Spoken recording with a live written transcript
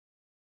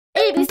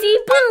crazy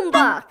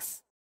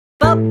boombox.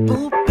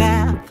 Bubble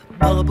bath,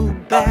 bubble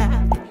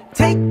bath.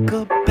 Take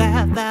a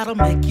bath that'll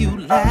make you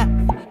laugh.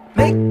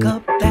 Make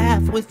a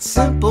bath with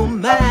simple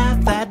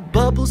math. Add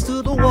bubbles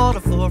to the water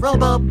for a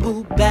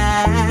bubble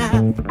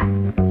bath.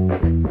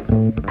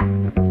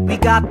 We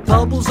got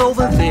bubbles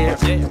over there,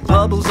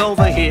 bubbles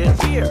over here.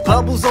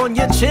 Bubbles on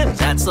your chin,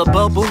 that's a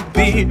bubble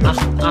beer.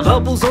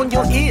 Bubbles on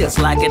your ears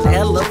like an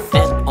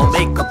elephant, or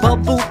make a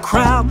bubble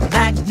crown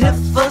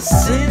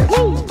magnificent.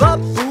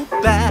 Bubble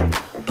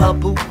bath,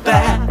 bubble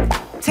bath.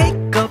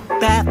 Take a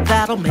bath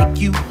that'll make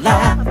you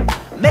laugh.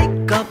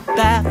 Make a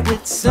bath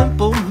with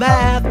simple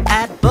math.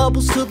 Add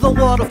bubbles to the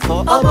water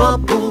for a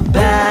bubble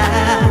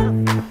bath.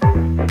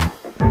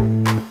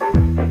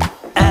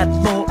 Add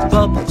more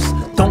bubbles,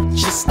 don't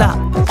you stop,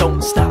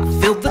 don't stop.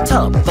 Fill the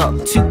tub up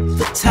to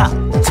the top,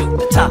 to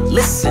the top.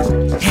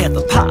 Listen, hear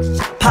the pop,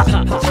 pop.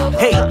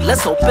 Hey,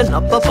 let's open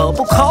up a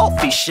bubble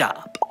coffee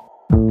shop.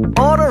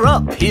 Order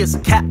up, here's a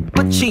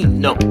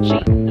cappuccino.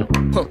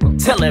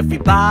 Tell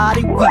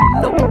everybody we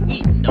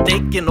know they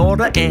can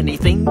order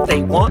anything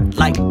they want,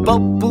 like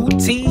bubble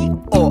tea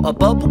or a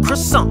bubble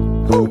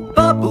croissant.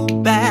 Bubble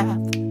bath,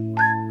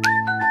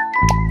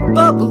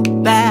 bubble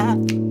bath.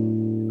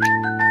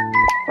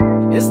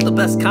 It's the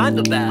best kind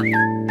of bath.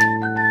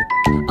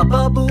 A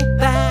bubble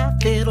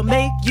bath, it'll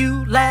make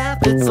you laugh.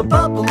 It's a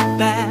bubble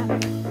bath,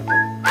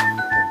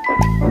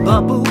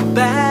 bubble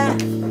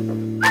bath.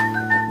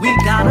 We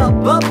got a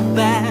bubble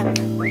bath,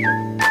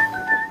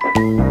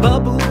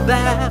 bubble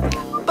bath,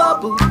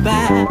 bubble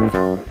bath.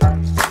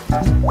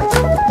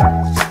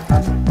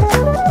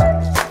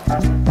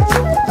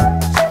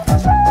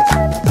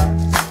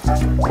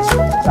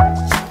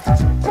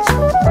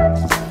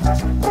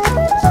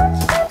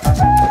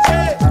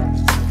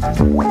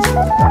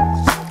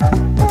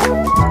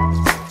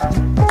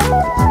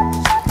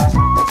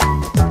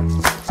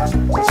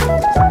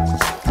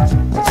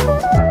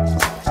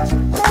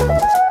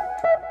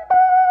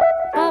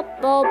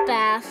 Bubble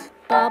bath,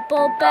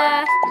 bubble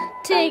bath.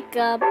 Take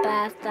a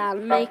bath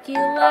that'll make you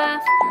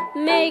laugh.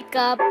 Make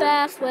a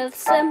bath with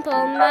simple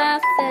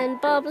math. And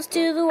bubbles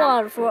to the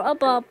water for a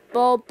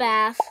bubble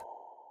bath.